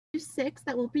26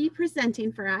 that will be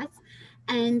presenting for us.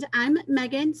 And I'm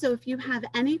Megan, so if you have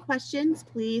any questions,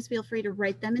 please feel free to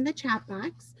write them in the chat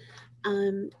box.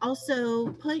 Also,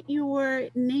 put your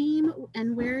name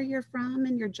and where you're from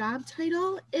and your job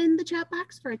title in the chat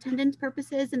box for attendance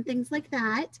purposes and things like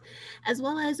that, as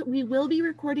well as we will be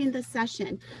recording the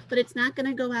session, but it's not going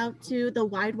to go out to the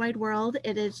wide world.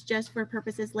 It is just for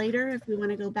purposes later if we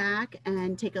want to go back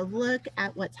and take a look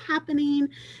at what's happening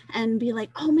and be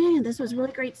like, oh man, this was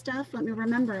really great stuff. Let me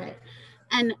remember it.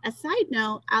 And a side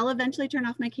note, I'll eventually turn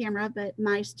off my camera, but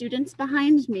my students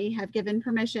behind me have given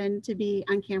permission to be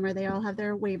on camera. They all have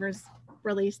their waivers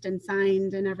released and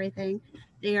signed and everything.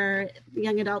 They are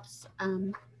young adults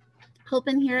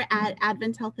helping here at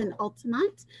Advent Health in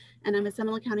Altamont, and I'm a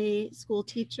Seminole County school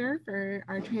teacher for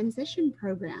our transition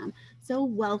program. So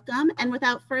welcome. And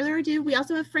without further ado, we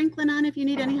also have Franklin on if you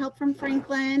need any help from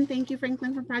Franklin. Thank you,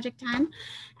 Franklin, from Project 10.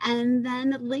 And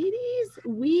then ladies,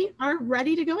 we are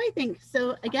ready to go, I think.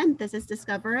 So again, this is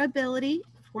DiscoverABILITY,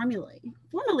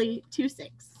 formerly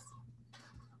 26.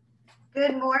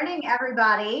 Good morning,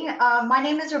 everybody. My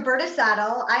name is Roberta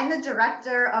Saddle. I'm the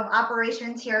Director of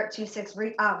Operations here at 26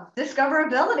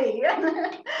 DiscoverABILITY.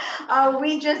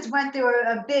 We just went through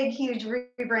a big, huge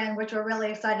rebrand, which we're really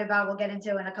excited about. We'll get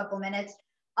into in a couple minutes.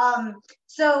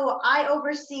 So I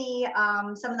oversee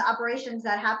some of the operations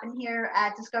that happen here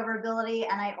at DiscoverABILITY,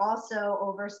 and I also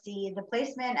oversee the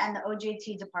placement and the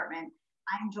OJT department.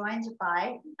 I'm joined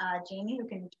by Jamie, who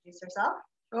can introduce herself.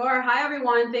 Sure. Hi,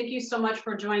 everyone. Thank you so much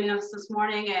for joining us this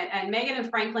morning. And Megan and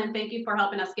Franklin, thank you for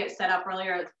helping us get set up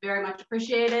earlier. It's very much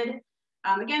appreciated.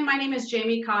 Again, my name is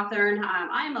Jamie Cawthorn.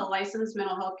 I am a licensed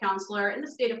mental health counselor in the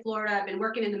state of Florida. I've been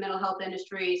working in the mental health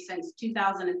industry since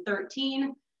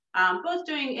 2013, both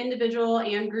doing individual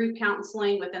and group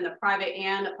counseling within the private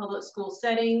and public school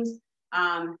settings.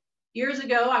 Years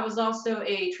ago, I was also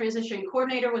a transition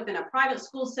coordinator within a private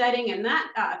school setting, and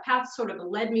that path sort of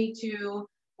led me to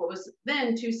what was then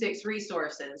 26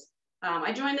 Resources.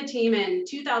 I joined the team in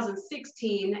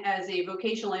 2016 as a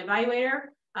vocational evaluator,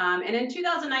 and in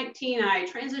 2019, I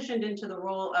transitioned into the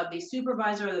role of the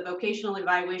supervisor of the vocational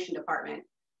evaluation department.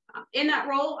 In that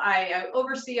role, I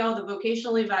oversee all the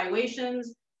vocational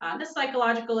evaluations, the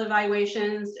psychological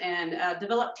evaluations, and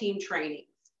develop team trainings.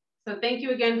 So thank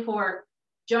you again for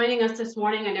joining us this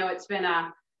morning. I know it's been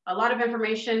a lot of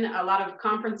information, a lot of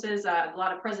conferences, a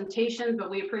lot of presentations, but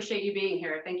we appreciate you being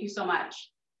here. Thank you so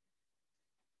much.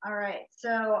 All right,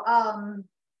 so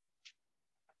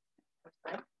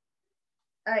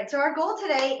our goal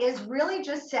today is really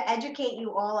just to educate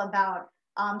you all about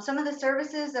some of the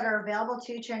services that are available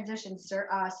to transition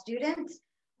students.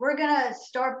 We're gonna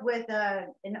start with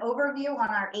an overview on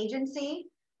our agency.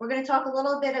 We're gonna talk a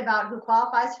little bit about who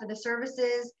qualifies for the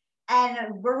services,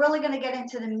 and we're really going to get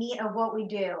into the meat of what we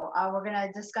do. We're going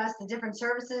to discuss the different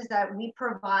services that we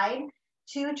provide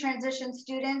to transition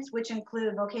students, which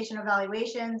include vocational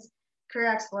evaluations,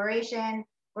 career exploration.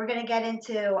 We're going to get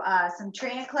into some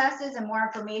training classes and more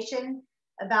information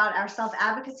about our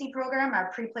self-advocacy program, our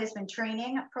pre-placement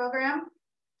training program.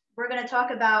 We're going to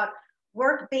talk about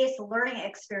work-based learning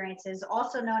experiences,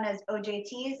 also known as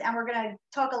OJTs, and we're going to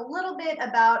talk a little bit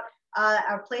about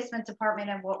our placement department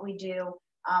and what we do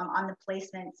on the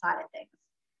placement side of things.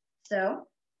 So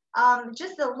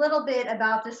just a little bit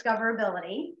about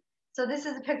DiscoverABILITY. So this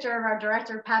is a picture of our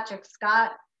director, Patrick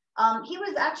Scott. He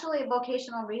was actually a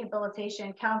vocational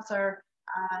rehabilitation counselor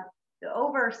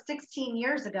over 16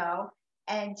 years ago,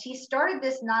 and he started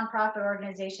this nonprofit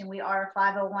organization. We are a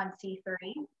 501c3.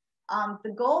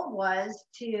 The goal was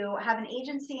to have an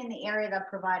agency in the area that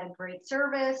provided great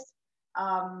service,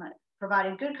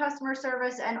 provided good customer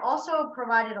service, and also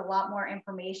provided a lot more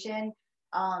information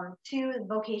to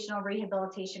vocational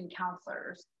rehabilitation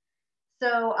counselors.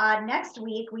 So next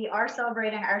week, we are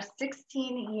celebrating our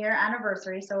 16-year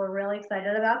anniversary, so we're really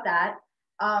excited about that.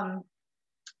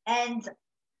 And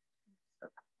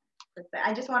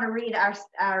I just want to read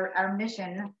our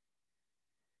mission.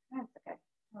 That's okay.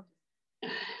 We'll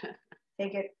just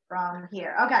take it from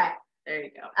here. Okay. There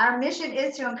you go. Our mission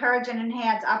is to encourage and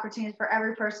enhance opportunities for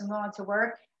every person willing to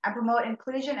work and promote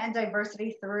inclusion and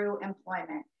diversity through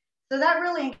employment. So that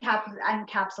really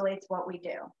encapsulates what we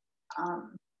do.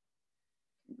 Can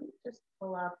we just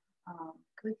pull up, can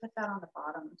we put that on the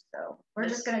bottom? So we're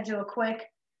just going to do a quick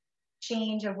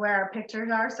change of where our pictures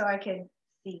are so I can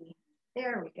see.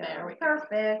 There we go.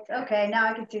 Perfect. Go. Okay, now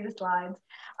I can see the slides.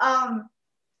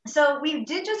 So we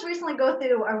did just recently go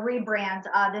through a rebrand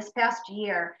this past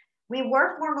year. We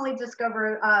were formerly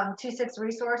Discover 26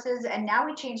 Resources, and now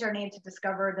we changed our name to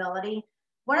DiscoverABILITY.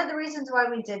 One of the reasons why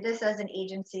we did this as an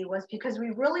agency was because we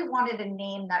really wanted a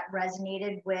name that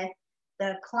resonated with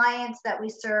the clients that we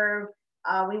serve.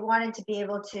 We wanted to be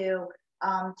able to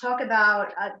talk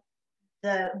about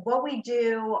what we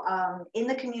do in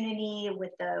the community,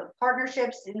 with the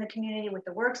partnerships in the community, with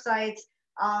the work sites,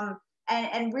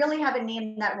 and really have a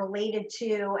name that related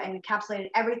to and encapsulated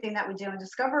everything that we do. And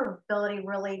discoverability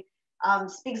really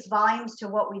speaks volumes to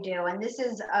what we do. And this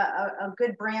is a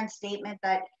good brand statement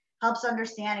that helps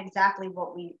understand exactly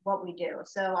what we do.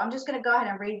 So I'm just going to go ahead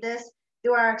and read this.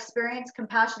 Through our experienced,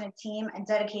 compassionate team and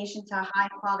dedication to high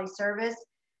quality service,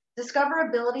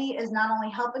 discoverability is not only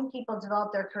helping people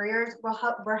develop their careers,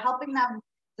 we're helping them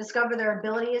discover their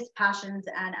abilities, passions,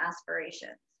 and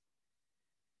aspirations.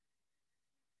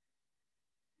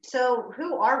 So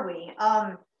who are we?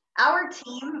 Our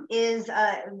team is,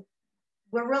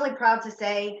 we're really proud to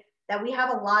say that we have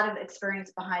a lot of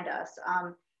experience behind us.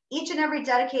 Each and every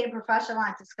dedicated professional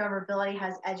at Discoverability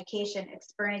has education,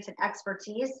 experience, and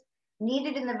expertise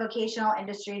needed in the vocational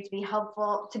industry to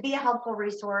be a helpful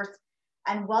resource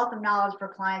and wealth of knowledge for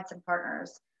clients and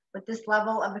partners. With this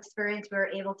level of experience, we are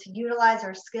able to utilize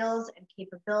our skills and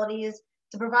capabilities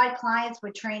to provide clients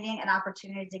with training and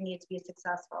opportunities they need to be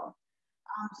successful.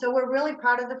 So we're really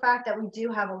proud of the fact that we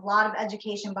do have a lot of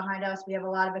education behind us. We have a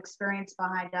lot of experience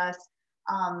behind us.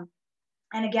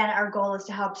 And again, our goal is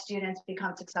to help students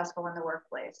become successful in the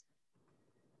workplace.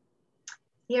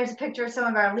 Here's a picture of some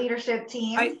of our leadership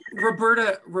team.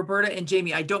 Roberta and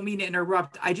Jamie, I don't mean to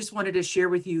interrupt. I just wanted to share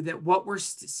with you that what we're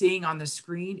seeing on the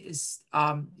screen is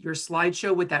your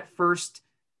slideshow with that first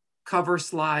cover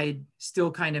slide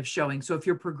still kind of showing. So if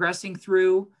you're progressing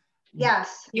through.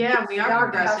 Yes. Yeah, we are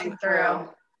progressing through.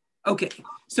 Okay,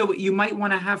 so you might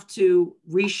want to have to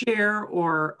reshare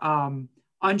or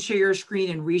unshare your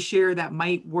screen and reshare. That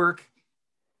might work.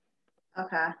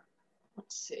 Okay.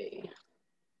 Let's see.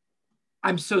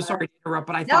 I'm so sorry to interrupt,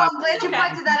 but I No, thought. I'm glad you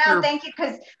pointed that out. Thank you,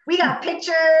 because we got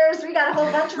pictures, we got a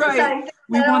whole bunch of exciting things.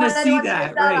 We want to see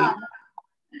that, right?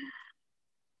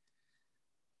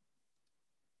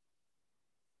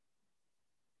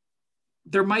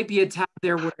 There might be a tab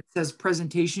there where it says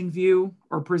presentation view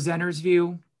or presenter's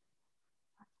view.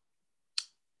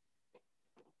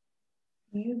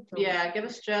 Yeah, give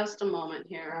us just a moment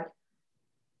here.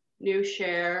 New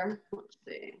share, let's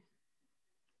see.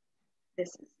 This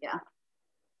is, yeah.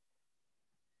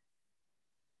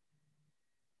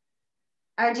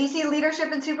 All right, do you see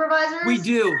leadership and supervisors? We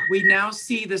do. We now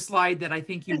see the slide that I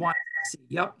think you want to see.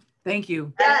 Yep. Thank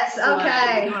you. Yes,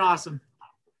 okay. You're doing awesome.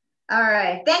 All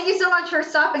right. Thank you so much for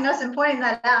stopping us and pointing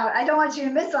that out. I don't want you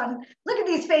to miss on. Look at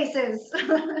these faces.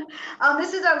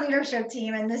 This is our leadership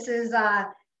team, and this is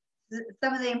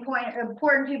some of the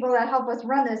important people that help us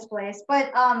run this place.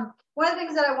 But one of the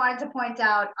things that I wanted to point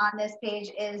out on this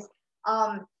page is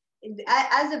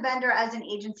as a vendor, as an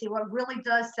agency, what really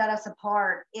does set us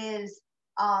apart is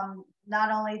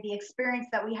not only the experience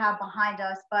that we have behind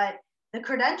us, but the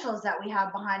credentials that we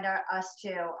have behind us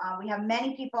too. We have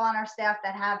many people on our staff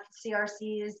that have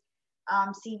CRCs,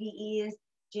 CVEs,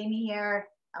 Jamie here,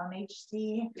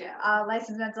 LMHC,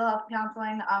 licensed mental health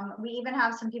counseling. We even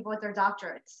have some people with their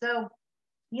doctorates. So,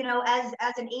 you know, as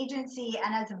an agency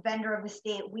and as a vendor of the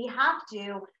state, we have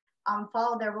to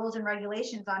follow their rules and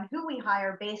regulations on who we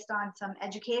hire based on some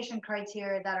education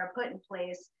criteria that are put in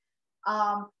place.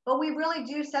 But we really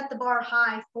do set the bar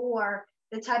high for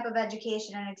the type of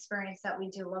education and experience that we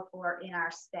do look for in our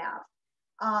staff.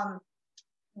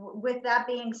 With that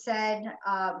being said,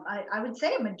 I would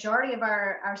say a majority of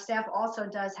our staff also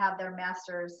does have their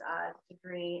master's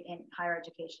degree in higher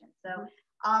education. So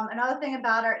another thing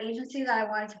about our agency that I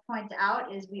wanted to point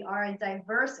out is we are a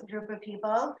diverse group of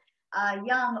people,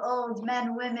 young, old,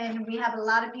 men, women. We have a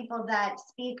lot of people that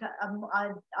speak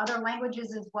other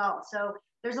languages as well. So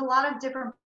there's a lot of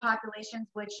different populations,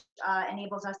 which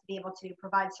enables us to be able to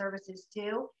provide services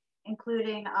to,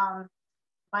 including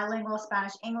bilingual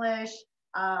Spanish, English.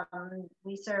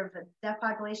 We serve the deaf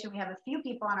population. We have a few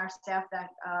people on our staff that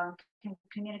can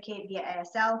communicate via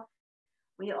ASL.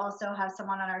 We also have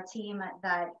someone on our team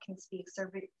that can speak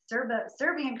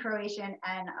Serbian, Croatian,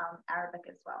 and Arabic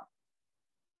as well.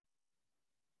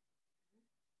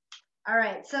 All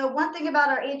right, so one thing about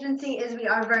our agency is we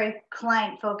are very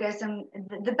client focused, and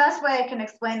the best way I can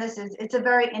explain this is it's a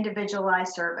very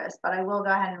individualized service, but I will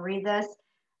go ahead and read this.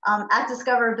 At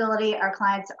Discoverability, our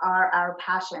clients are our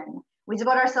passion. We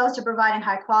devote ourselves to providing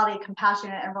high quality,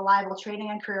 compassionate, and reliable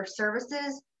training and career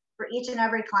services for each and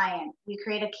every client. We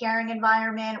create a caring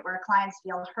environment where clients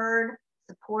feel heard,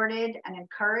 supported, and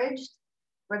encouraged,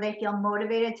 where they feel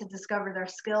motivated to discover their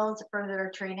skills, further their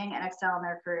training, and excel in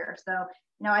their career. So,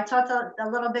 you know, I talked a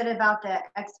little bit about the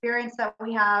experience that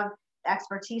we have, the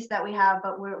expertise that we have,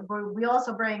 but we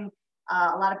also bring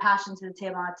a lot of passion to the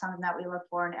table, and it's something that we look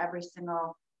for in every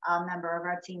single member of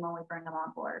our team when we bring them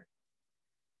on board.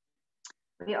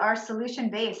 We are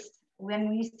solution-based. When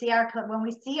we see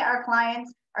our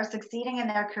clients are succeeding in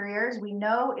their careers, we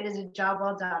know it is a job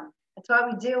well done. That's why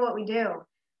we do what we do.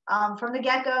 From the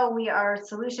get-go, we are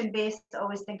solution-based,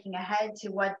 always thinking ahead to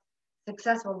what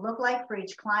success will look like for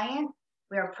each client.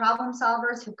 We are problem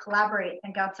solvers who collaborate,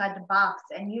 think outside the box,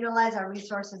 and utilize our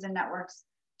resources and networks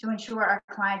to ensure our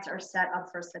clients are set up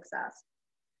for success.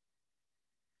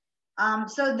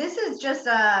 So this is just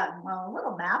a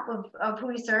little map of who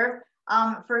we serve.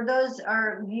 For those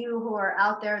of you who are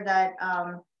out there that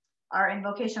are in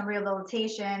vocational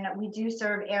rehabilitation, we do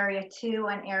serve Area 2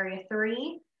 and Area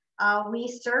 3. We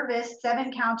service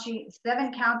seven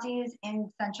counties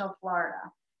in Central Florida.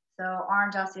 So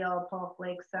Orange, Osceola, Polk,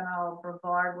 Lake, Seminole,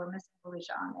 Brevard. We're missing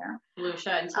Volusia on there.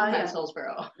 Volusia and sometimes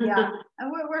Hillsborough. Yeah,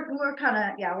 and we're kind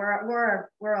of, yeah,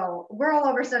 we're all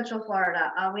over Central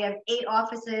Florida. We have 8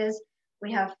 offices.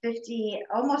 We have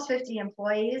almost 50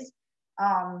 employees.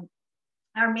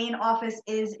 Our main office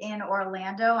is in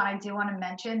Orlando, and I do want to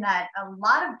mention that a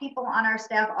lot of people on our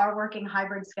staff are working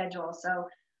hybrid schedules. So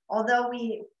although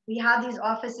we have these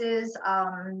offices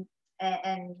and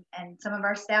some of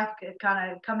our staff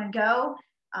kind of come and go,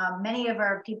 many of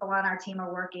our people on our team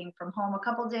are working from home a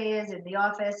couple days in the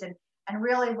office, and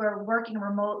really we're working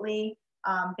remotely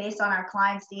based on our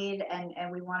clients' need,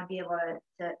 and we want to be able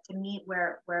to meet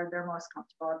where they're most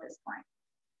comfortable at this point.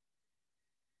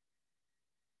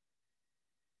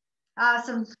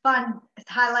 Some fun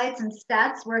highlights and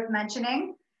stats worth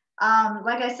mentioning.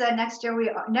 Like I said, next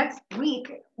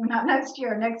week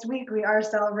we are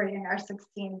celebrating our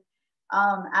 16th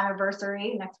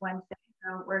anniversary next Wednesday.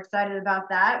 So we're excited about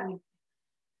that. We've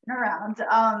been around.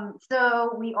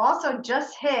 So we also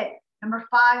just hit number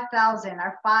 5,000.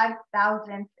 Our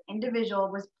 5,000th individual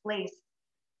was placed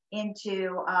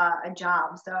into a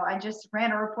job. So I just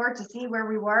ran a report to see where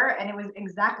we were, and it was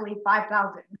exactly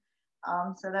 5,000.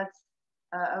 So that's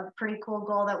a pretty cool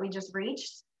goal that we just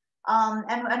reached.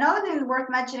 And another thing worth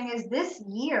mentioning is this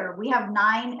year we have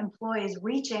 9 employees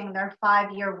reaching their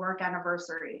 5-year work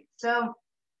anniversary. So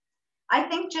I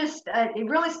think just it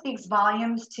really speaks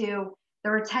volumes to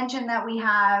the retention that we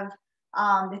have,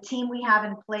 the team we have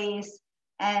in place,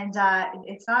 and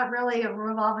it's not really a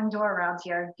revolving door around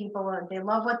here. People, they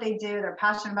love what they do, they're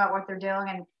passionate about what they're doing,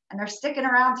 and they're sticking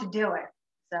around to do it.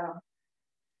 So.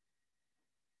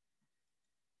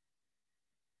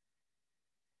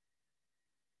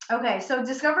 Okay, so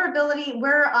DiscoverABILITY,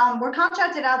 we're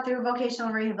contracted out through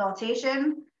vocational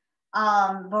rehabilitation.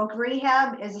 Voc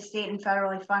Rehab is a state and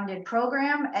federally funded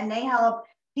program, and they help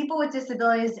people with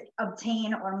disabilities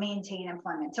obtain or maintain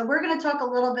employment. So we're going to talk a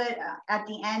little bit at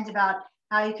the end about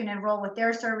how you can enroll with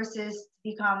their services,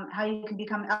 how you can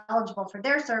become eligible for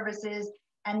their services,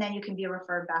 and then you can be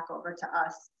referred back over to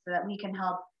us so that we can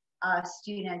help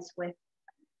students with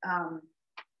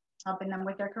helping them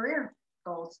with their career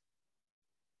goals.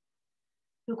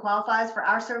 Who qualifies for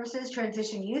our services?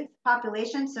 Transition youth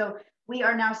population. So we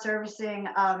are now servicing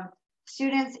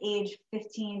students age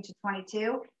 15 to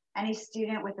 22, any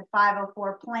student with a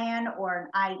 504 plan or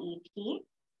an IEP.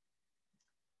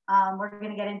 We're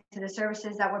going to get into the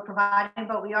services that we're providing,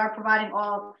 but we are providing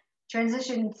all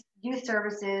transition youth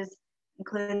services,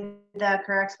 including the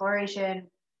career exploration,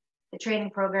 the training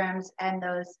programs, and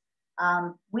those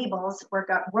WEBLs,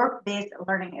 work-based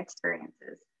learning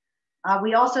experiences.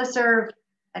 We also serve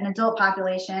an adult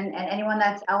population, and anyone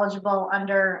that's eligible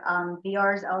under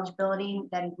VR's eligibility,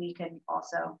 then we can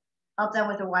also help them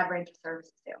with a wide range of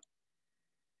services too.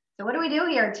 So what do we do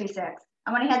here at 2-6?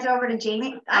 I'm going to hand it over to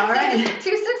Jamie. All right.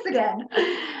 2-6 again.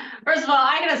 First of all,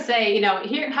 I gotta say,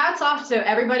 here, hats off to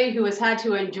everybody who has had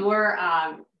to endure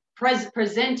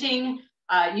presenting,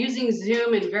 using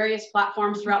Zoom and various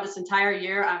platforms throughout this entire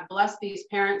year. Bless these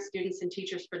parents, students, and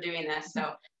teachers for doing this.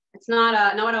 So it's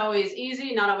not always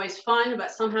easy, not always fun, but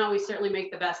somehow we certainly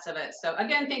make the best of it. So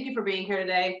again, thank you for being here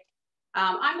today.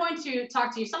 I'm going to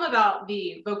talk to you some about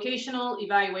the Vocational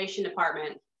Evaluation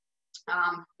Department.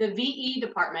 The VE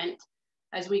department,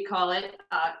 as we call it,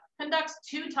 conducts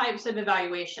 2 types of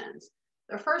evaluations.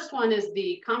 The first one is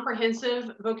the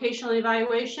comprehensive vocational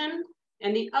evaluation,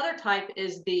 and the other type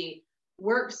is the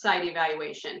work site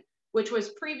evaluation, which was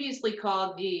previously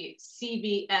called the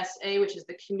CBSA, which is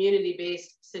the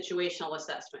community-based situational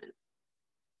assessment.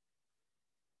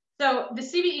 So the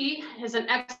CBE is an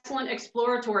excellent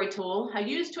exploratory tool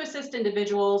used to assist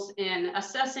individuals in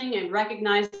assessing and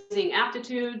recognizing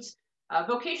aptitudes,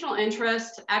 vocational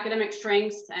interests, academic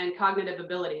strengths, and cognitive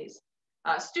abilities.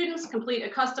 Students complete a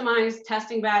customized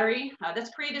testing battery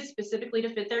that's created specifically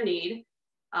to fit their need.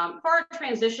 For our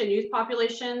transition youth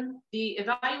population, the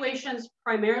evaluations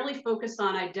primarily focus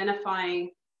on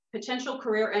identifying potential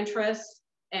career interests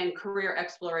and career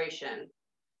exploration.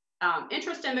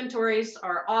 Interest inventories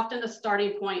are often the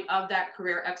starting point of that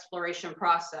career exploration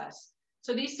process.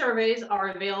 So these surveys are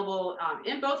available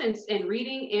in both in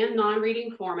reading and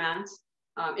non-reading formats,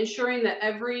 ensuring that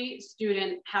every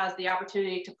student has the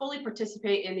opportunity to fully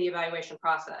participate in the evaluation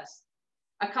process.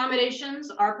 Accommodations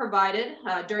are provided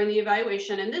during the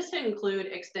evaluation, and this can include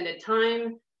extended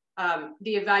time,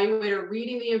 the evaluator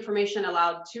reading the information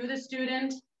aloud to the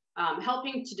student,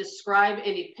 helping to describe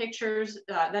any pictures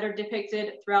that are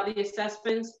depicted throughout the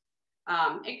assessments.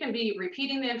 It can be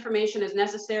repeating the information as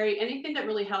necessary, anything that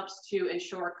really helps to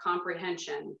ensure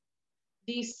comprehension.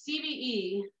 The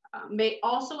CVE may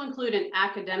also include an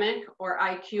academic or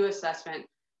IQ assessment,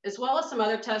 as well as some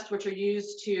other tests which are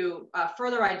used to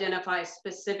further identify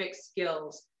specific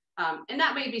skills. And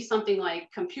that may be something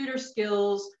like computer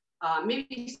skills,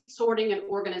 maybe sorting and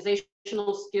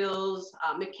organizational skills,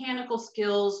 mechanical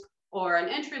skills, or an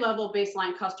entry-level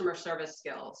baseline customer service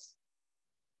skills.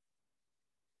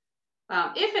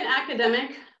 If an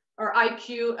academic or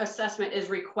IQ assessment is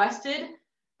requested,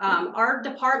 our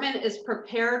department is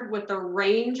prepared with a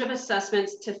range of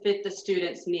assessments to fit the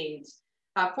student's needs.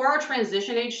 For our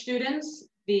transition age students,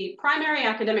 the primary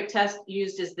academic test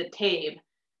used is the TABE.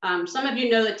 Some of you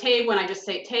know the TABE when I just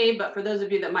say TABE, but for those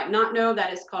of you that might not know,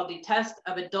 that is called the Test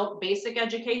of Adult Basic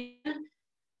Education.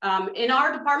 In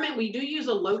our department, we do use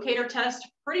a locator test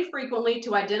pretty frequently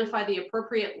to identify the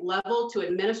appropriate level to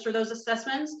administer those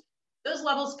assessments. Those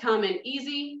levels come in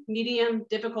easy, medium,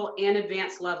 difficult, and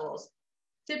advanced levels.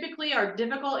 Typically, our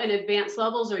difficult and advanced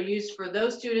levels are used for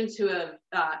those students who have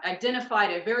identified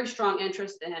a very strong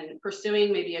interest in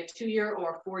pursuing maybe a 2-year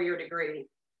or 4-year degree.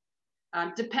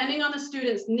 Depending on the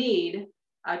student's need,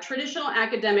 traditional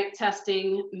academic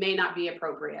testing may not be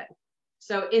appropriate.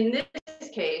 So in this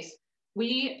case,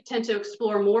 we tend to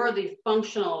explore more of the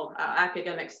functional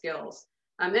academic skills.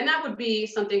 And that would be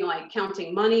something like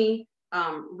counting money,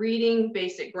 reading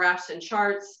basic graphs and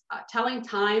charts, telling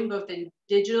time both in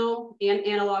digital and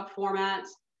analog formats,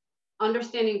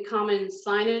 understanding common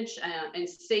signage and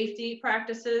safety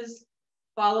practices,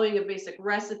 following a basic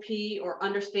recipe, or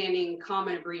understanding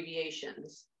common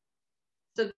abbreviations.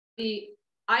 So the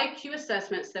IQ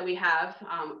assessments that we have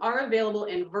are available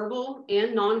in verbal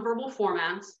and nonverbal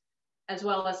formats, as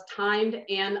well as timed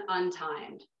and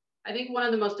untimed. I think one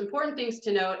of the most important things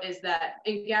to note is that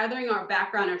in gathering our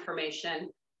background information,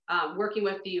 working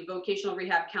with the vocational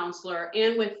rehab counselor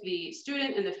and with the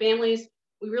student and the families,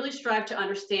 we really strive to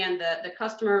understand the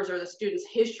customers or the student's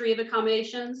history of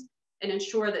accommodations and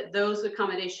ensure that those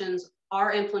accommodations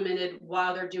are implemented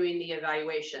while they're doing the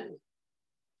evaluation.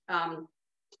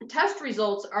 Test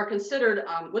results are considered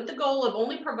with the goal of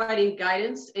only providing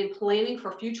guidance in planning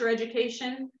for future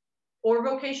education or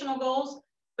vocational goals.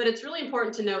 But it's really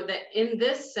important to note that in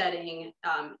this setting,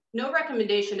 no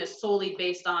recommendation is solely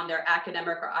based on their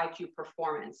academic or IQ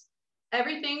performance.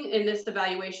 Everything in this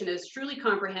evaluation is truly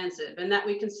comprehensive, and that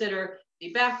we consider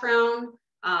the background,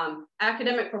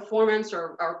 academic performance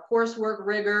or coursework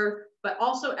rigor, but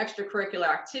also extracurricular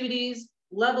activities,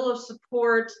 level of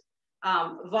support,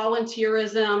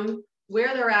 volunteerism,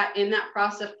 where they're at in that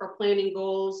process for planning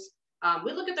goals.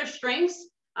 We look at their strengths,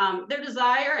 their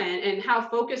desire, and how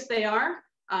focused they are.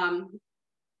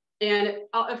 And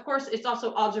of course, it's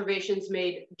also observations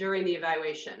made during the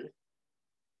evaluation.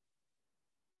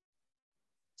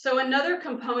 So another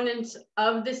component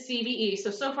of the CVE,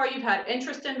 so far you've had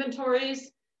interest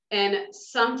inventories, and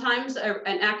sometimes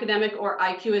an academic or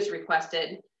IQ is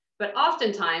requested, but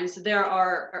oftentimes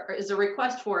there is a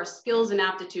request for skills and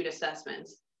aptitude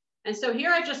assessments. And so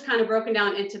here I've just kind of broken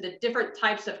down into the different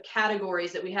types of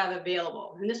categories that we have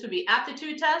available. And this would be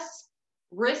aptitude tests,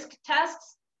 risk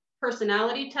tests,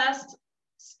 personality tests,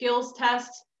 skills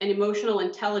tests, and emotional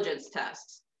intelligence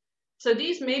tests. So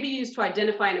these may be used to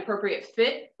identify an appropriate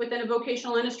fit within a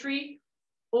vocational industry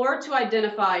or to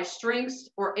identify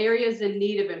strengths or areas in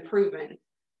need of improvement.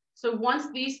 So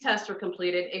once these tests are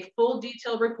completed, a full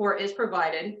detailed report is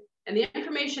provided, and the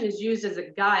information is used as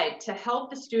a guide to help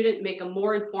the student make a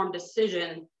more informed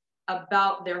decision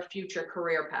about their future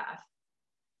career path.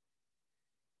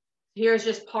 Here's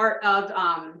just part of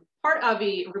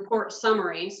a report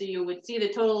summary. So you would see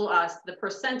the total, the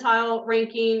percentile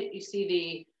ranking. You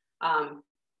see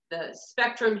the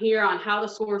spectrum here on how the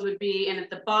scores would be. And at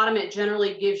the bottom, it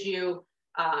generally gives you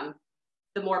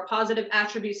the more positive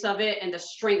attributes of it and the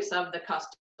strengths of the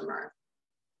customer.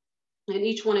 And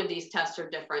each one of these tests are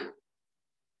different.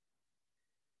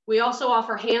 We also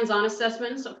offer hands-on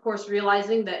assessments, of course,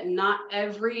 realizing that not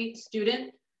every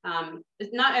student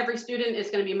Not every student is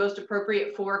going to be most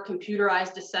appropriate for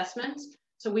computerized assessments.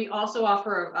 So we also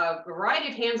offer a variety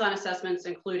of hands-on assessments,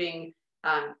 including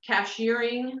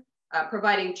cashiering,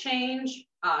 providing change,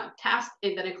 tasks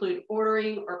that include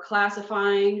ordering or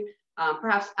classifying,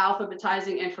 perhaps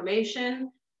alphabetizing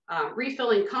information,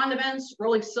 refilling condiments,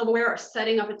 rolling silverware, or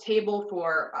setting up a table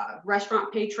for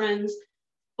restaurant patrons,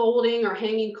 folding or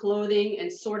hanging clothing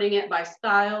and sorting it by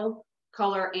style,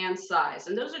 color, and size.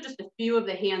 And those are just a few of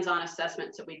the hands-on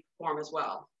assessments that we perform as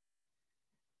well.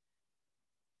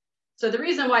 So the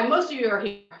reason why most of you are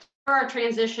here are our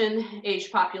transition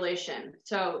age population.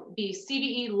 So the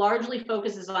CBE largely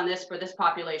focuses on this for this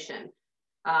population.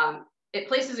 It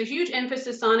places a huge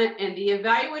emphasis on it, and the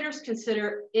evaluators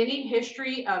consider any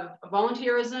history of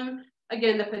volunteerism,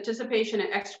 again, the participation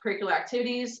in extracurricular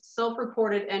activities,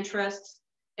 self-reported interests,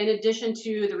 in addition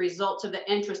to the results of the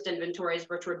interest inventories,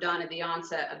 which were done at the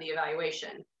onset of the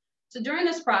evaluation. So during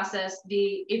this process,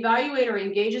 the evaluator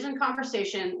engages in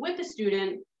conversation with the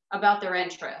student about their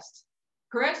interests.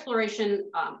 Career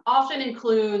exploration often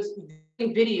includes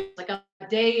videos, like a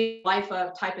day life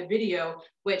of type of video,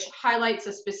 which highlights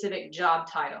a specific job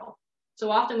title. So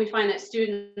often we find that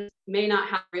students may not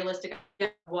have realistic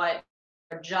idea of what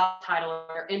their job title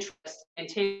or interest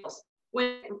entails when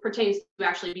it pertains to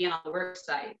actually being on the work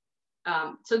site.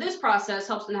 So this process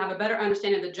helps them have a better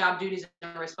understanding of the job duties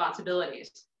and responsibilities.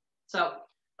 So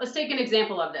let's take an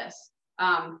example of this.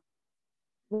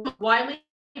 Widely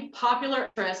popular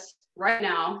interest right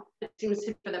now, it seems to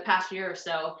be for the past year or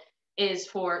so, is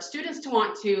for students to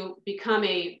want to become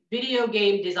a video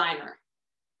game designer,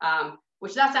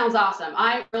 which that sounds awesome.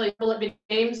 I really love video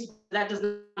games. That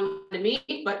doesn't sound to me,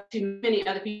 but to many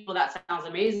other people, that sounds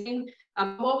amazing.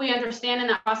 What we understand in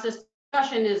that process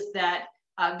discussion is that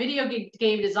video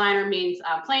game designer means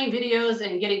playing videos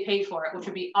and getting paid for it, which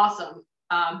would be awesome.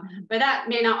 But that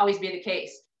may not always be the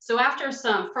case. So after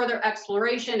some further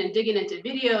exploration and digging into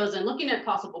videos and looking at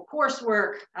possible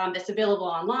coursework that's available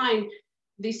online,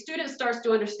 the student starts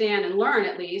to understand and learn,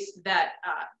 at least, that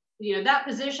that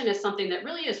position is something that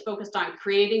really is focused on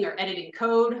creating or editing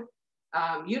code,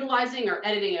 utilizing or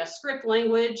editing a script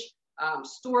language,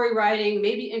 story writing,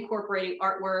 maybe incorporating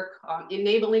artwork,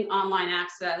 enabling online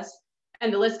access,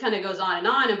 and the list kind of goes on.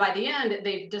 And by the end,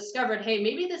 they've discovered, hey,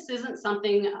 maybe this isn't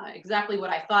something exactly what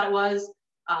I thought it was,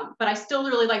 but I still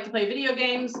really like to play video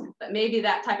games, but maybe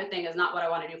that type of thing is not what I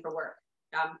want to do for work.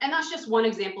 And that's just one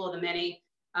example of the many.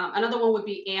 Another one would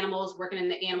be animals, working in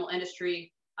the animal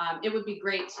industry. It would be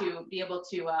great to be able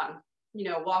to,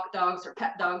 walk dogs or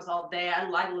pet dogs all day. I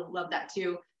love that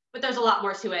too, but there's a lot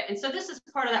more to it. And so this is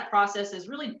part of that process, is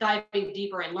really diving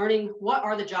deeper and learning what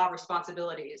are the job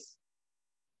responsibilities.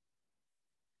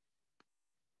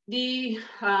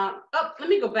 Let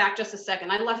me go back just a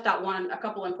second. I left out a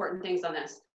couple important things on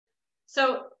this.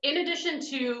 So in addition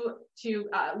to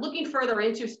looking further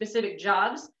into specific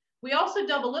jobs, we also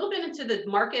delve a little bit into the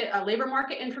labor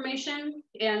market information.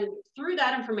 And through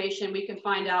that information, we can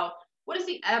find out what is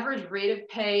the average rate of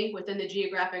pay within the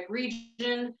geographic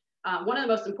region. One of the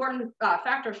most important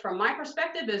factors from my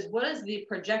perspective is what is the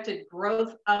projected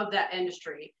growth of that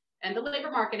industry. And the labor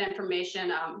market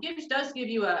information does give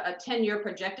you a 10-year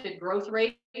projected growth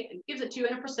rate. It gives it to you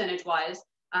in a percentage-wise.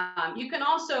 You can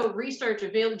also research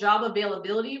job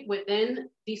availability within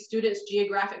the student's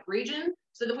geographic region,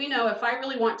 so that we know if I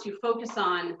really want to focus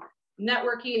on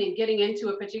networking and getting into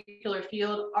a particular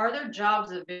field, are there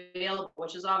jobs available,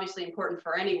 which is obviously important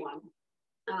for anyone.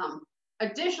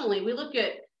 Additionally, we look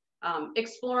at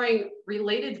exploring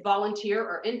related volunteer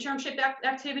or internship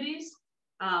activities.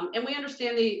 And we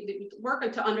understand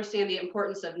work to understand the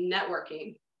importance of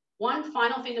networking. One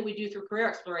final thing that we do through career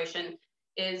exploration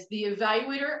is the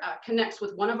evaluator connects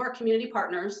with one of our community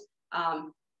partners,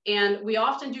 and we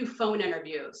often do phone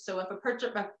interviews. So if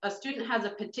a student has a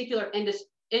particular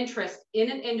interest in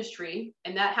an industry,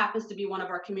 and that happens to be one of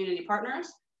our community partners,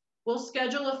 we'll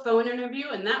schedule a phone interview,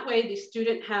 and that way the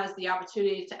student has the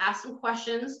opportunity to ask some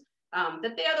questions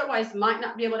that they otherwise might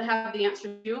not be able to have the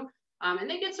answer to. And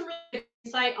they get some really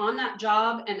insight on that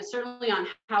job, and certainly on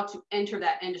how to enter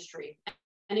that industry.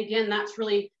 And again, that's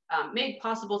really made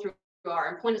possible through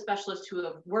our employment specialists who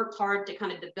have worked hard to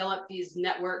kind of develop these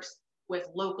networks with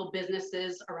local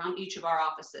businesses around each of our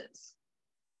offices.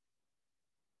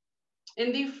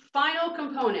 And the final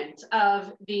component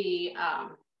of the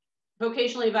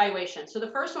vocational evaluation. So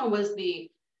the first one was the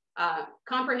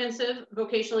comprehensive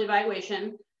vocational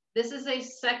evaluation. This is a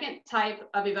second type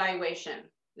of evaluation.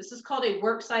 This is called a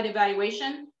worksite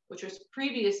evaluation, which was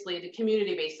previously the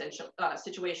community-based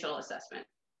situational assessment.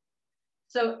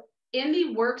 So in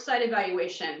the worksite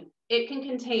evaluation, it can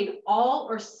contain all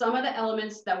or some of the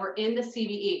elements that were in the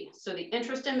CVE. So the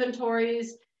interest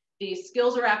inventories, the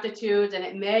skills or aptitudes, and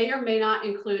it may or may not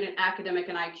include an academic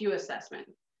and IQ assessment.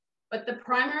 But the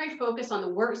primary focus on the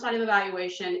work side of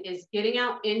evaluation is getting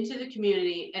out into the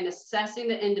community and assessing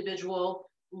the individual,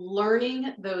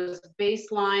 learning those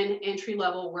baseline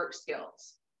entry-level work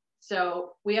skills.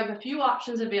 So we have a few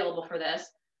options available for this.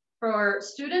 For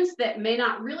students that may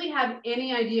not really have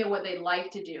any idea what they'd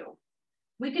like to do,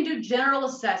 we can do general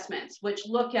assessments, which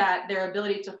look at their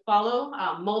ability to follow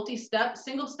multi-step,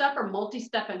 single-step or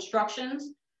multi-step instructions.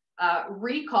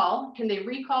 Recall, can they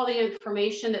recall the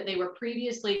information that they were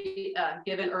previously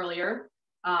given earlier?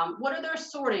 What are their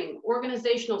sorting,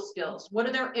 organizational skills? What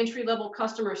are their entry-level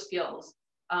customer skills?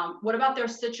 What about their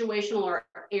situational or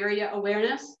area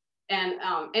awareness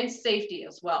and safety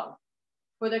as well?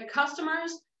 For the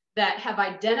customers that have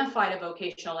identified a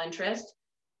vocational interest,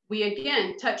 we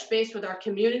again touch base with our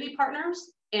community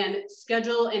partners and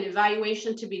schedule an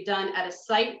evaluation to be done at a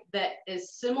site that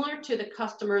is similar to the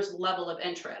customer's level of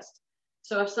interest.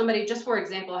 So if somebody, just for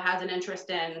example, has an interest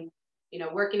in,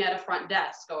 working at a front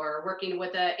desk or working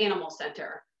with an animal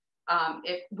center,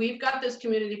 if we've got those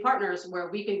community partners where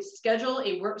we can schedule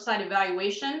a worksite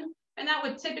evaluation, and that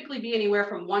would typically be anywhere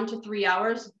from 1 to 3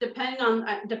 hours,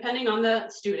 depending on the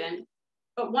student,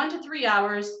 but 1 to 3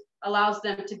 hours allows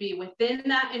them to be within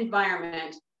that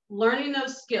environment, learning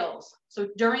those skills. So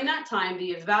during that time,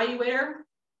 the evaluator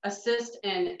assists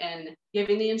in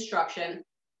giving the instruction.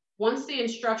 Once the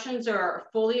instructions are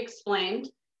fully explained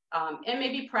and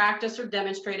maybe practiced or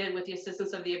demonstrated with the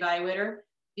assistance of the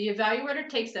evaluator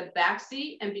takes a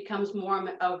backseat and becomes more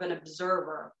of an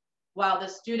observer while the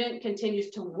student continues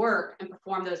to work and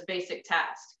perform those basic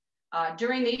tasks.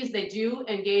 During these, they do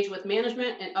engage with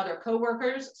management and other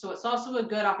coworkers, so it's also a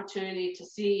good opportunity to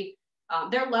see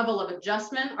their level of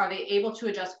adjustment. Are they able to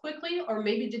adjust quickly, or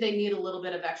maybe do they need a little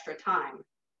bit of extra time?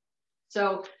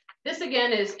 So this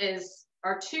again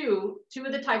are two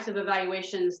of the types of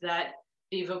evaluations that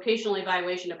the vocational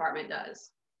evaluation department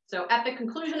does. So at the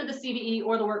conclusion of the CVE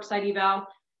or the worksite eval,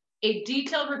 a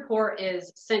detailed report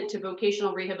is sent to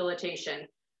vocational rehabilitation.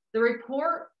 The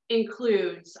report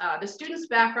includes the student's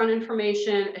background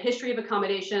information, a history of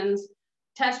accommodations,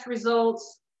 test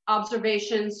results,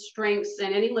 observations, strengths,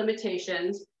 and any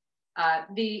limitations.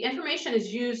 The information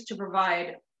is used to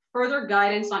provide further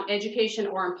guidance on education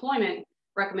or employment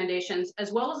recommendations,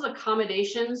 as well as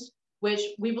accommodations, which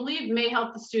we believe may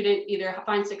help the student either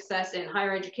find success in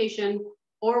higher education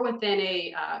or within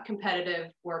a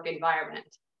competitive work environment.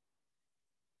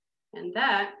 And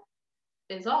that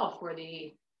is all for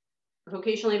the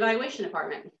vocational evaluation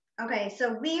department. Okay,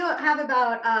 so we have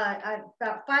about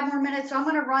 5 more minutes. So I'm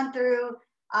going to run through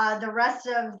the rest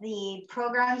of the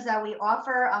programs that we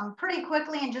offer pretty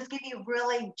quickly and just give you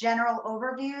really general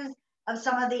overviews of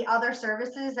some of the other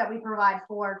services that we provide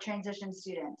for transition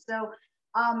students. So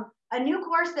a new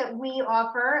course that we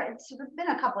offer, it's been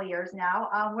a couple years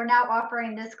now, we're now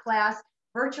offering this class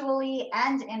virtually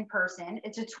and in person.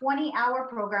 It's a 20-hour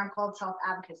program called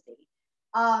Self-Advocacy.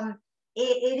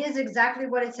 It is exactly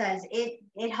what it says.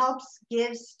 It helps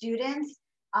give students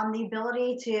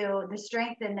the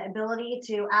strength and the ability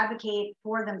to advocate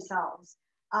for themselves.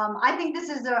 I think this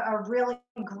is a really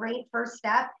great first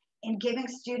step in giving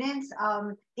students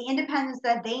the independence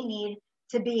that they need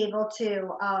to be able to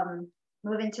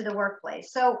move into the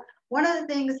workplace. So one of the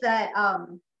things that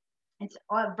it's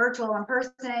virtual in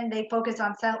person, they focus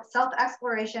on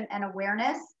self-exploration and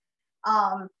awareness.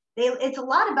 It's a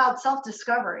lot about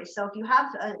self-discovery. So if you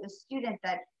have a student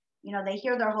that, they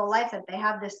hear their whole life that they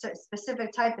have this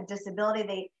specific type of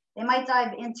disability, they might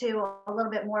dive into a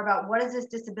little bit more about what does this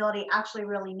disability actually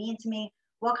really mean to me?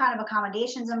 What kind of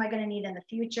accommodations am I going to need in the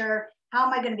future? How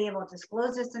am I going to be able to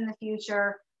disclose this in the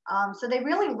future? So they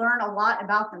really learn a lot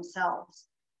about themselves.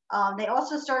 They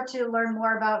also start to learn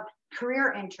more about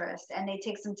career interests, and they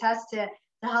take some tests to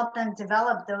help them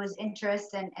develop those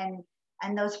interests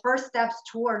and those first steps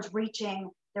towards reaching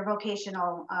their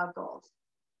vocational goals.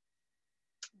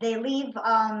 They leave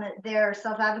their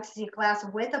self-advocacy class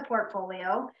with a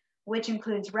portfolio, which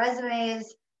includes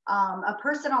resumes, a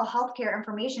personal healthcare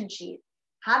information sheet.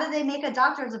 How do they make a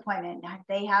doctor's appointment?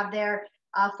 They have their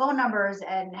phone numbers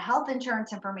and health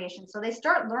insurance information. So they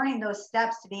start learning those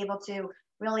steps to be able to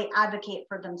really advocate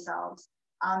for themselves.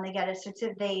 They get a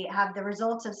certificate. They have the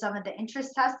results of some of the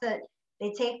interest tests that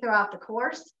they take throughout the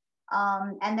course.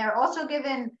 And they're also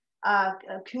given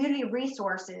community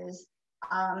resources.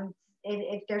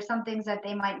 If there's some things that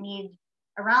they might need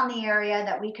around the area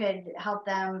that we could help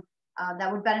them,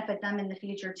 that would benefit them in the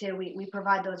future too, we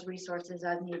provide those resources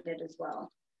as needed as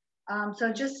well.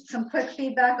 So just some quick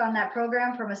feedback on that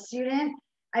program from a student.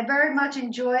 I very much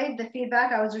enjoyed the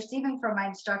feedback I was receiving from my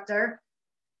instructor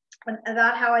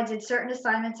about how I did certain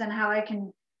assignments and how I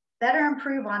can better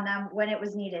improve on them when it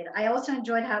was needed. I also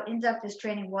enjoyed how in-depth this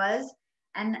training was,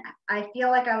 and I feel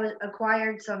like I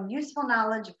acquired some useful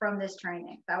knowledge from this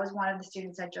training. That was one of the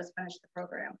students that just finished the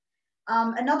program.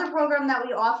 Another program that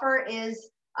we offer is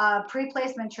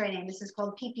pre-placement training. This is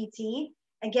called PPT.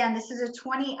 Again, this is a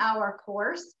 20-hour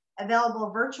course available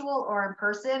virtual or in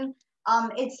person.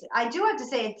 I do have to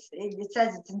say, it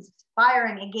says it's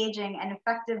inspiring, engaging, and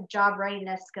effective job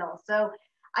readiness skills. So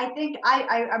I think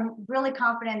I'm really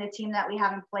confident in the team that we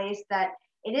have in place that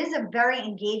it is a very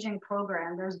engaging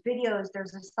program. There's videos,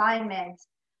 there's assignments,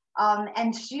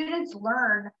 and students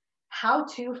learn how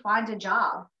to find a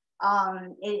job.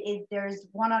 There's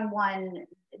one-on-one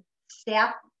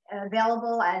staff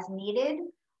available as needed,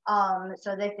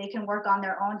 so that they can work on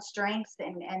their own strengths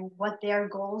and what their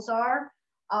goals are.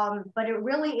 But it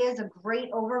really is a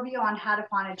great overview on how to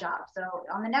find a job. So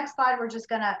on the next slide, we're just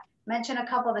gonna mention a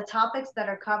couple of the topics that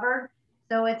are covered.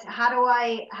 So it's how do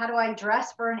I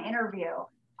dress for an interview?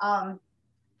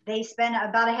 They spend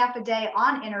about a half a day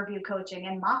on interview coaching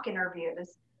and mock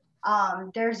interviews.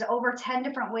 There's over 10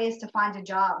 different ways to find a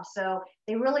job. So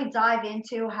they really dive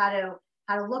into how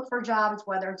to look for jobs,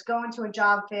 whether it's going to a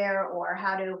job fair or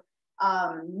how to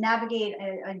navigate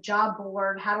a job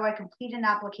board. How do I complete an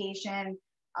application?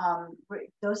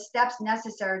 Those steps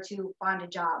necessary to find a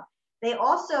job. They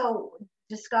also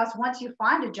discuss once you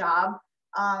find a job,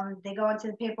 they go into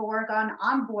the paperwork on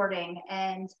onboarding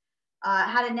and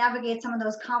how to navigate some of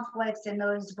those conflicts and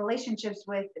those relationships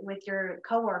with your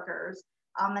coworkers.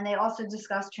 And they also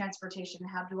discuss transportation.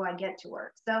 How do I get to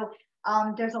work? So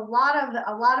there's a lot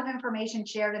of information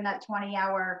shared in that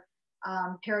 20-hour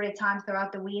period of time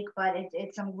throughout the week, but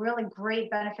it's some really great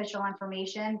beneficial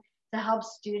information to help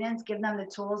students, give them the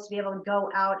tools to be able to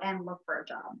go out and look for a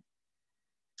job.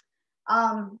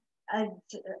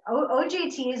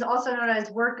 OJT is also known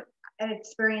as work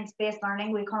experience-based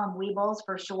learning. We call them WEBLs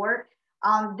for short.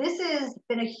 This has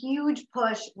been a huge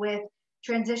push with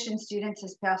transition students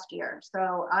this past year.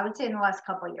 So I would say in the last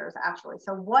couple of years, actually.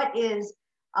 So what is,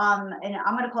 and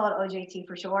I'm gonna call it OJT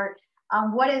for short.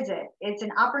 What is it? It's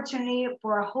an opportunity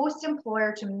for a host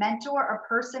employer to mentor a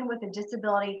person with a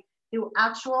disability through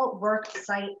actual work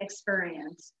site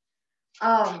experience.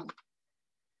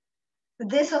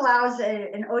 This allows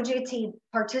an OJT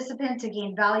participant to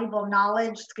gain valuable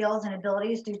knowledge, skills, and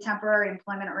abilities through temporary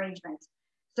employment arrangements.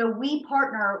 So we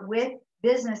partner with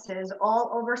businesses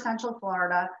all over Central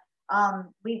Florida.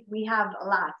 We have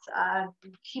lots,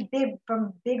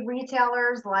 from big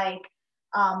retailers like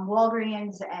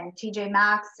Walgreens and TJ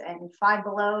Maxx and Five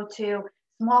Below to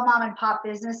small mom and pop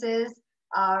businesses,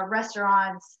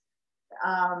 restaurants,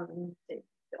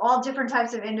 all different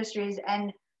types of industries.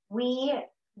 And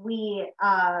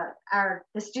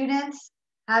the students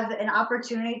have an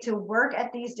opportunity to work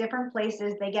at these different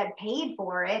places. They get paid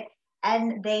for it,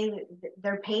 and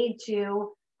they're paid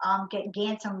to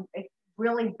gain some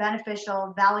really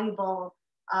beneficial, valuable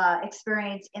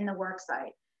experience in the work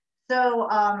site. So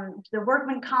the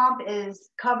workman comp is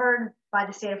covered by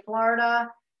the state of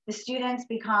Florida. The students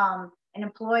become an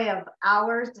employee of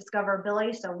ours,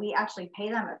 DiscoverABILITY. So we actually pay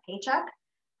them a paycheck,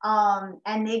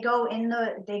 and they go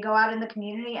out in the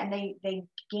community and they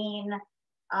gain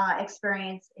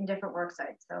experience in different work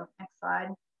sites. So next slide.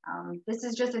 This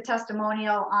is just a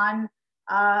testimonial on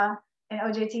an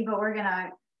OJT, but we're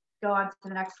gonna go on to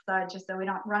the next slide just so we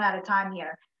don't run out of time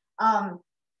here.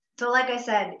 So like I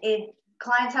said,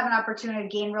 clients have an opportunity to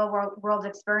gain real world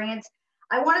experience.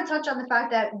 I want to touch on the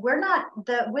fact that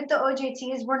with the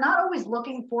OJTs, we're not always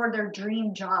looking for their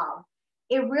dream job.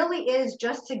 It really is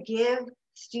just to give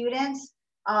students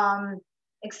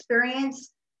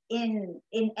experience in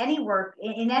any work,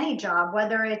 in any job,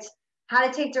 whether it's how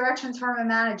to take directions from a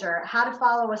manager, how to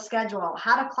follow a schedule,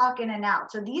 how to clock in and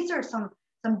out. So these are some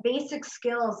basic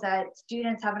skills that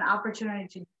students have an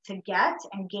opportunity to get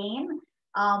and gain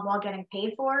while getting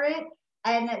paid for it.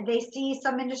 And they see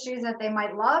some industries that they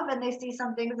might love, and they see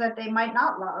some things that they might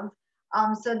not love.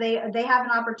 So they have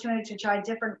an opportunity to try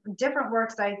different work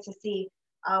sites to see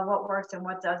what works and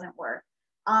what doesn't work.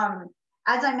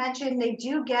 As I mentioned, they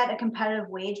do get a competitive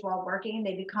wage while working.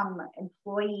 They become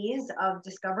employees of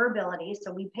DiscoverABILITY,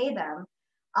 so we pay them.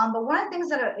 But one of the things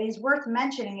that is worth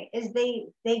mentioning is they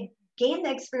gain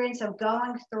the experience of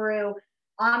going through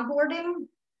onboarding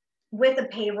with a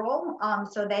payroll.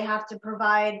 So they have to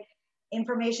provide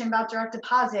information about direct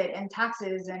deposit and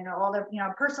taxes and all the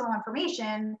personal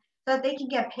information so that they can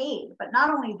get paid. But not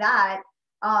only that,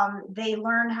 they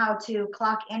learn how to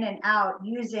clock in and out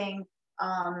using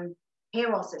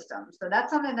payroll systems. So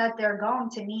that's something that they're going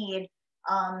to need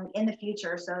in the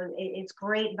future. So it's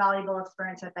great, valuable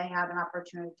experience that they have an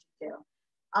opportunity to do.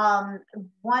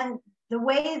 The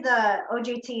way the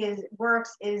OJT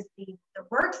works is the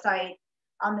work site,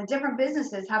 the different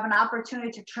businesses have an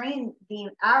opportunity to train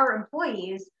our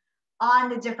employees on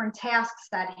the different tasks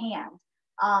at hand.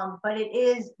 But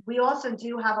we also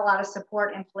do have a lot of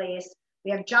support in place.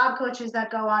 We have job coaches that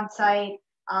go on site.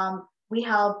 We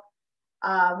help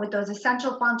with those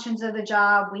essential functions of the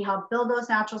job. We help build those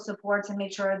natural supports and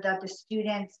make sure that the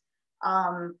students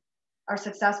are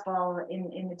successful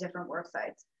in the different work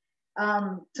sites.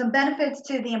 Some benefits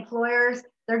to the employers: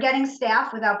 they're getting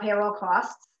staff without payroll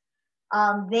costs.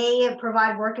 They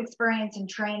provide work experience and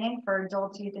training for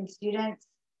adults, youth, and students.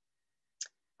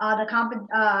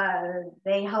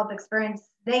 They help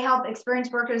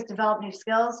experienced workers develop new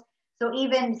skills. So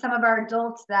even some of our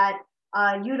adults that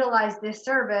utilize this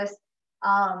service,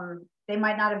 they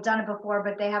might not have done it before,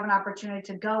 but they have an opportunity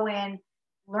to go in,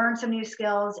 learn some new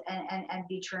skills, and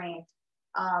be trained.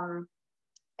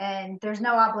 And there's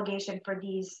no obligation for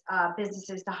these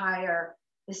businesses to hire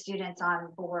the students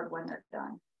on board when they're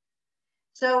done.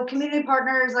 So community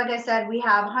partners, like I said, we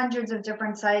have hundreds of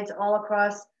different sites all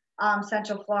across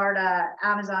Central Florida,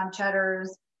 Amazon,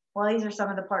 Cheddar's. Well, these are some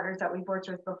of the partners that we've worked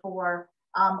with before.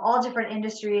 All different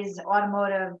industries: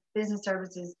 automotive, business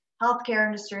services, healthcare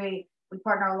industry. We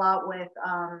partner a lot with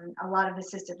a lot of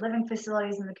assisted living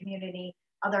facilities in the community,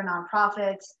 other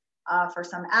nonprofits for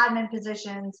some admin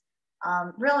positions.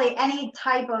 Really, any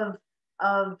type of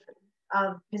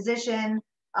position,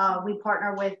 we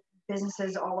partner with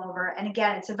businesses all over. And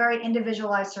again, it's a very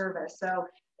individualized service. So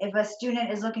if a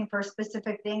student is looking for a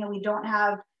specific thing and we don't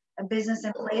have a business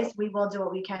in place, we will do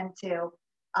what we can to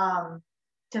find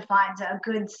a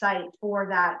good site for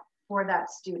that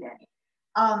student.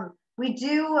 We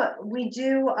do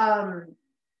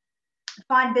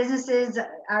find businesses.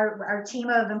 Our team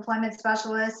of employment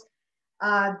specialists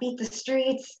beat the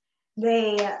streets.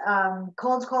 They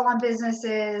cold call on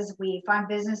businesses. We find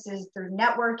businesses through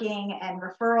networking and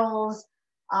referrals.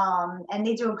 And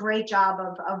they do a great job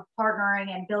of partnering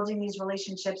and building these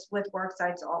relationships with work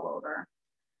sites all over.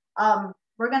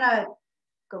 We're gonna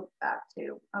go back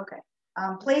to, okay.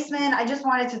 Placement, I just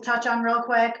wanted to touch on real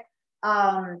quick.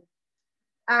 Our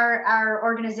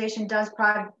organization does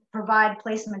provide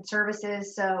placement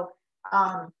services. So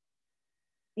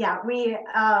yeah, we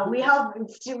help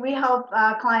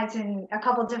clients in a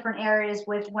couple different areas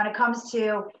with when it comes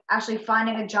to actually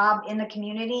finding a job in the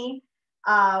community.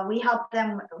 We help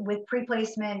them with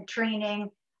pre-placement training.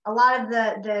 A lot of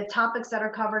the topics that are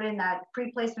covered in that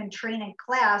pre-placement training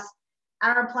class,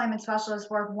 our employment specialists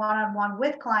work one-on-one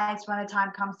with clients when the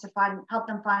time comes to help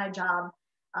them find a job.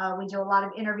 We do a lot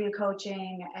of interview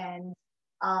coaching and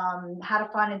how to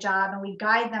find a job, and we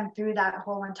guide them through that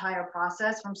whole entire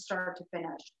process from start to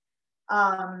finish.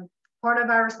 Part of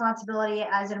our responsibility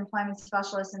as an employment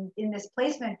specialist in this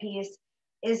placement piece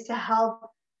is to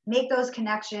help make those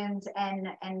connections and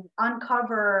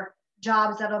uncover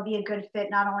jobs that'll be a good fit,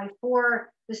 not only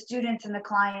for the students and the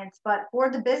clients, but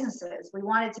for the businesses. We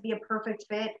want it to be a perfect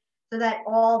fit so that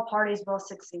all parties will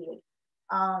succeed.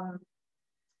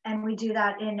 And we do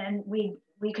that and we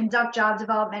conduct job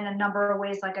development in a number of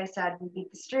ways. Like I said, we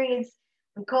beat the streets,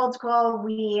 we cold call,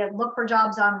 we look for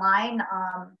jobs online,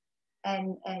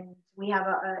 and we have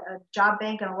a job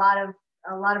bank and a lot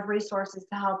of resources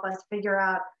to help us figure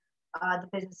out the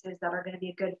businesses that are going to be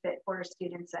a good fit for our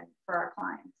students and for our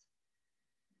clients.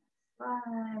 Do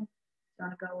you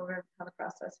want to go over how the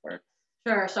process works?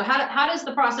 Sure. So how does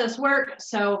the process work?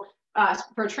 So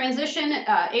for transition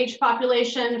age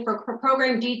population, for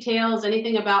program details,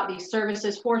 anything about these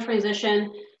services for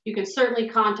transition, you can certainly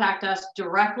contact us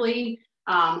directly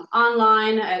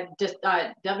online at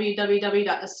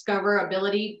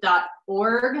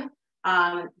www.discoverability.org.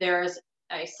 There's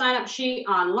a sign-up sheet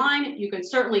online. You can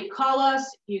certainly call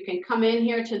us. You can come in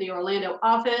here to the Orlando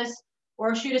office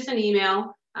or shoot us an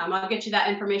email. I'll get you that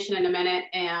information in a minute,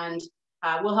 and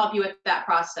we'll help you with that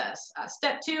process.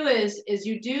 Step 2 is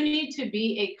you do need to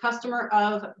be a customer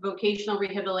of vocational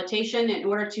rehabilitation in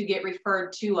order to get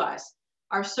referred to us.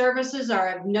 Our services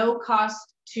are of no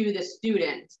cost to the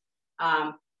student.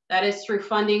 That is through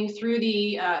funding through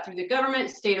the government,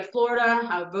 state of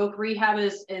Florida. Voc Rehab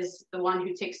is the one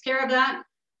who takes care of that.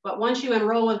 But once you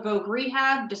enroll with Voc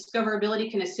Rehab, DiscoverABILITY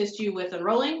can assist you with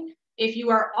enrolling. If you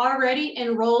are already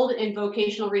enrolled in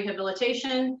vocational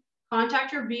rehabilitation,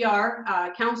 contact your VR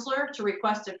counselor to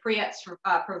request a pre-ETS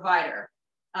provider.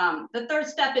 The third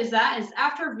step is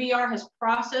after VR has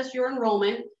processed your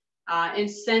enrollment, and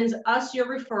sends us your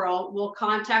referral, we'll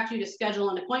contact you to schedule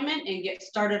an appointment and get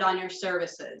started on your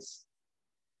services.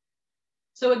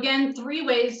 So again, 3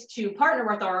 ways to partner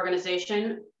with our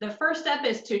organization. The first step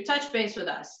is to touch base with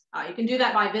us. You can do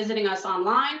that by visiting us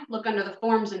online, look under the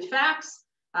forms and facts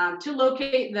to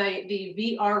locate the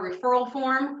VR referral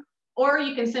form, or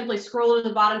you can simply scroll to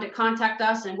the bottom to contact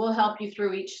us and we'll help you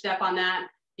through each step on that.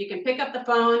 You can pick up the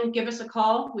phone, give us a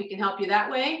call, we can help you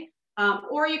that way.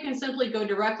 Or you can simply go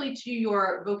directly to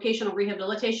your vocational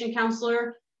rehabilitation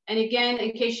counselor. And again,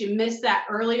 in case you missed that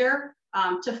earlier,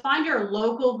 to find your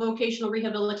local vocational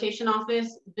rehabilitation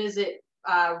office, visit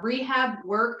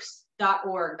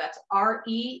rehabworks.org. That's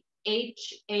REHAB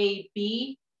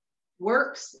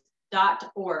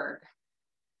works.org.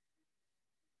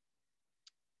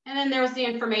 And then there's the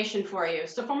information for you.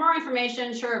 So for more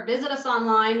information, sure, visit us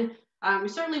online. We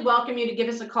certainly welcome you to give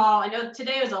us a call. I know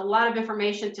today was a lot of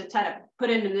information to try to put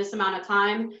in this amount of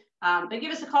time, but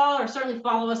give us a call or certainly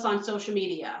follow us on social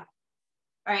media.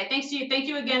 All right, thanks to you. Thank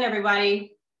you again,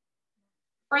 everybody.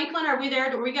 Franklin, are we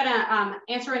there? Are we gonna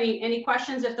answer any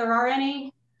questions if there are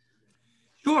any?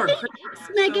 Sure. Thanks,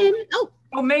 Megan. Oh,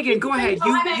 Megan, go ahead.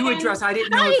 You address. I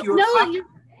didn't know if you were.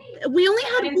 We only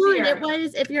had one. It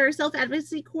was if your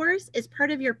self-advocacy course is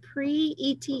part of your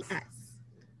pre-ETS.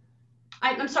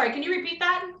 I'm sorry, can you repeat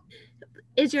that?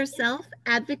 Is your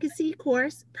self-advocacy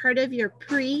course part of your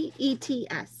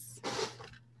pre-ETS?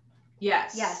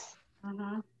 Yes. Yes.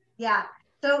 Yeah.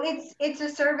 So it's a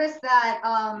service that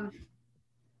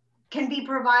can be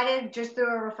provided just through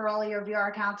a referral. Your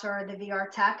VR counselor or the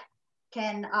VR tech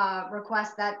can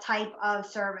request that type of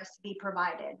service to be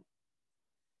provided.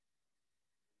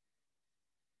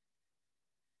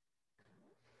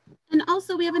 And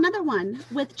also we have another one.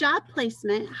 With job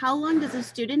placement, how long does a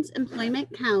student's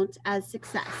employment count as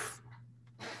success?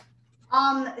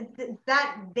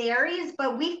 That varies,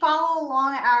 but we follow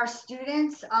along our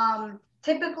students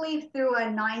typically through a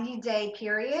 90-day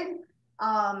period.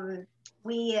 Part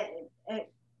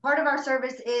of our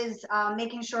service is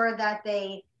making sure that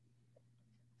they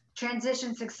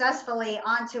transition successfully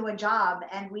onto a job,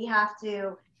 and we have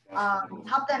to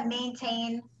help them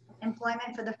maintain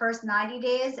employment for the first 90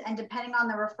 days, and depending on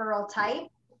the referral type,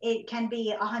 it can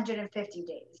be 150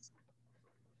 days.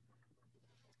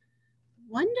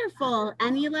 Wonderful.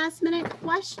 Any last minute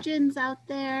questions out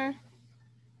there?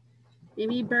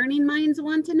 Maybe burning minds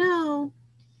want to know.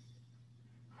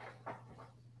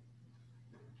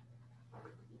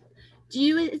 Do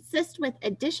you assist with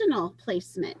additional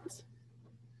placement?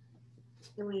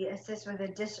 Do we assist with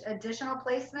additional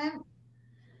placement?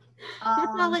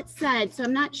 That's all it said. So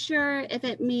I'm not sure if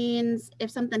it means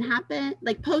if something happened,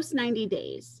 like post 90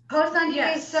 days. Post 90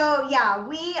 days. So yeah,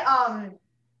 we,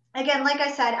 again, like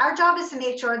I said, our job is to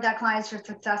make sure that clients are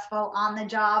successful on the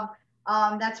job.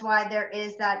 That's why there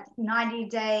is that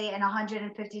 90-day and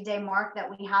 150-day mark that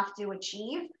we have to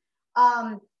achieve.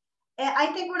 I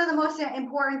think one of the most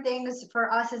important things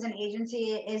for us as an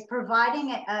agency is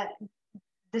providing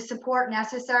the support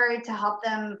necessary to help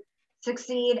them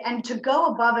succeed and to go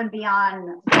above and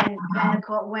beyond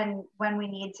when we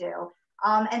need to.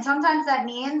 And sometimes that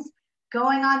means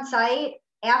going on site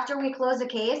after we close a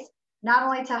case, not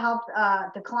only to help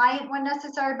the client when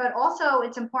necessary, but also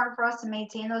it's important for us to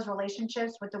maintain those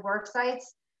relationships with the work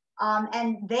sites.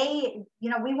 And they,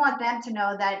 we want them to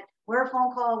know that we're a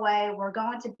phone call away, we're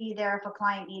going to be there if a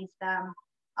client needs them.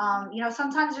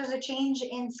 Sometimes there's a change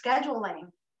in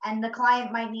scheduling and the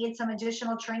client might need some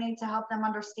additional training to help them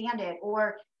understand it,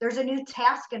 or there's a new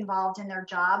task involved in their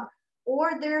job,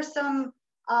 or there's some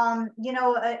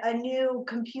a new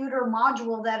computer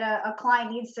module that a client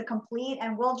needs to complete,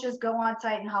 and we'll just go on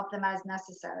site and help them as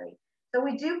necessary. So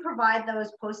we do provide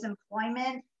those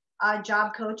post-employment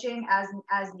job coaching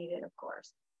as needed, of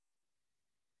course.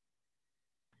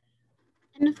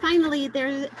 And finally,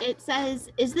 it says,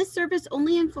 is this service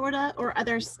only in Florida or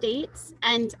other states?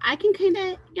 And I can kind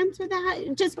of answer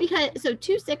that just because, so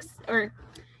 2.6 or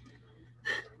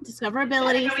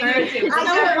DiscoverABILIty, sorry. It's so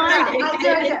hard.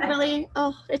 It's really,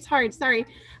 it's hard, sorry.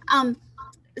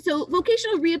 So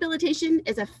vocational rehabilitation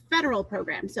is a federal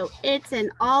program, so it's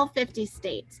in all 50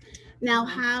 states. Now,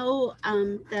 how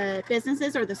the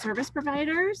businesses or the service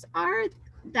providers are,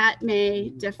 that may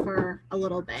differ a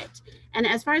little bit. And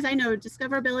as far as I know,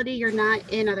 DiscoverABILIty, you're not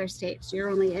in other states.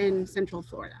 You're only in Central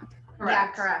Florida. Correct.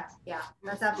 Yeah, correct. Yeah,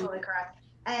 that's absolutely correct.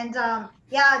 And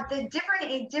yeah, the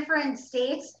different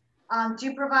states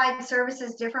do provide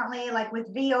services differently. Like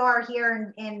with VR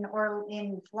here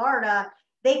in Florida,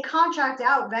 they contract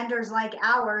out vendors like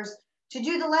ours to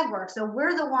do the legwork. So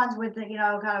we're the ones with the,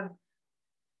 kind of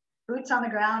boots on the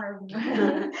ground, or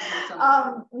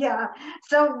yeah.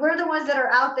 So we're the ones that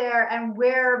are out there, and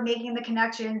we're making the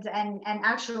connections and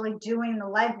actually doing the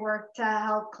legwork to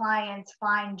help clients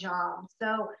find jobs.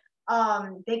 So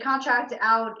they contract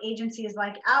out agencies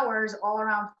like ours all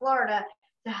around Florida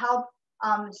to help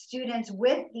students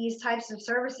with these types of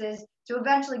services to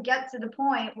eventually get to the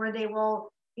point where they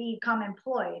will become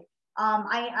employed.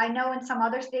 I know in some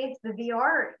other states, the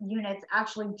VR units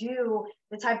actually do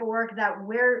the type of work that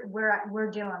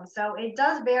we're doing. So it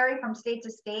does vary from state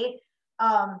to state,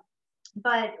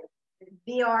 but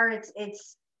VR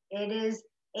it is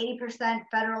 80%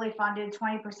 federally funded,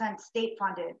 20% state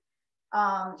funded.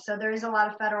 So there is a lot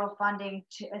of federal funding,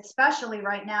 especially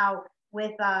right now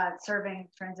with serving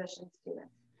transition students.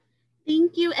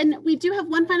 Thank you. And we do have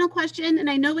one final question, and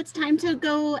I know it's time to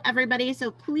go, everybody.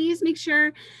 So please make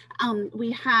sure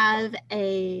we have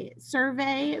a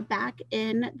survey back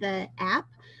in the app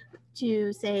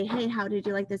to say, hey, how did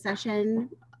you like the session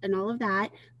and all of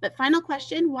that. But final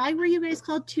question, why were you guys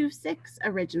called 2-6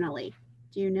 originally?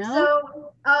 Do you know?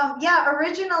 So yeah,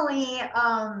 originally,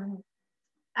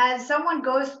 as someone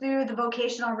goes through the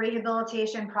vocational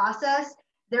rehabilitation process,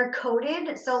 they're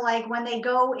coded. So like when they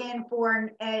go in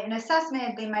for an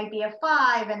assessment, they might be a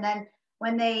 5. And then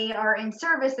when they are in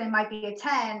service, they might be a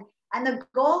 10. And the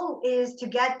goal is to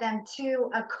get them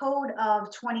to a code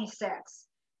of 26.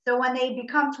 So when they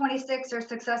become 26, they're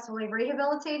successfully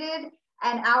rehabilitated.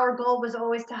 And our goal was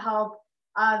always to help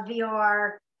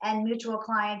VR and mutual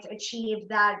clients achieve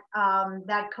that,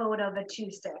 that code of a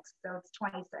 2-6. So it's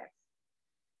 26.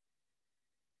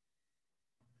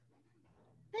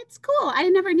 That's cool. I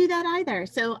never knew that either.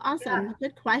 So awesome. Yeah.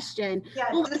 Good question. Yeah,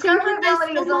 well,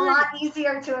 discoverability is a lot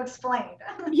easier to explain.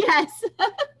 Yes.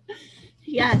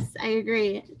 Yes, I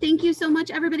agree. Thank you so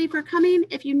much, everybody, for coming.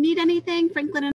 If you need anything, Franklin and